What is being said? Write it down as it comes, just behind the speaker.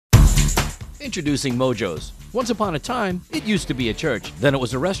Introducing Mojo's. Once upon a time, it used to be a church, then it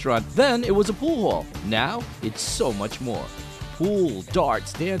was a restaurant, then it was a pool hall. Now, it's so much more. Pool,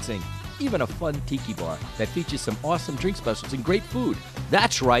 darts, dancing, even a fun tiki bar that features some awesome drink specials and great food.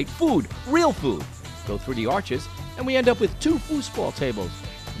 That's right, food, real food. Go through the arches, and we end up with 2 foosball tables,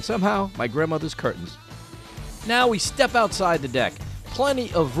 and somehow my grandmother's curtains. Now we step outside the deck.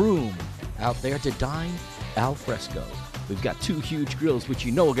 Plenty of room out there to dine al fresco. We've got 2 huge grills, which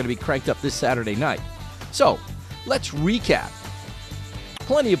you know are going to be cranked up this Saturday night. So, let's recap.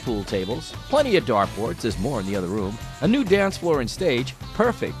 Plenty of pool tables, plenty of dartboards, there's more in the other room, a new dance floor and stage,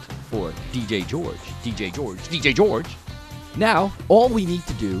 perfect for DJ George, DJ George, DJ George. Now, all we need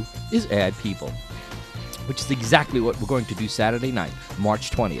to do is add people, which is exactly what we're going to do Saturday night,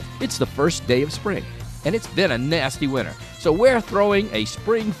 March 20th. It's the first day of spring, and it's been a nasty winter, so we're throwing a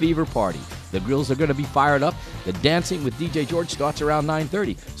spring fever party. The grills are going to be fired up. The dancing with DJ George starts around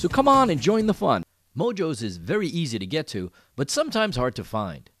 9:30, so come on and join the fun. Mojo's is very easy to get to, but sometimes hard to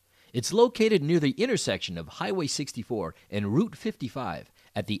find. It's located near the intersection of Highway 64 and Route 55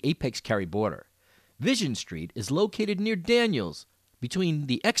 at the Apex Cary border. Vision Street is located near Daniels, between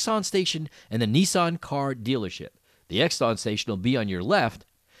the Exxon station and the Nissan car dealership. The Exxon station will be on your left,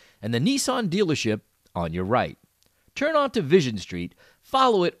 and the Nissan dealership on your right. Turn onto Vision Street,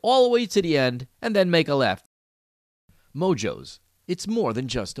 follow it all the way to the end, and then make a left. Mojo's. It's more than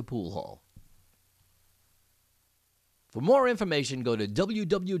just a pool hall. For more information, go to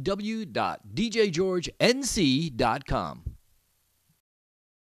www.djgeorgenc.com.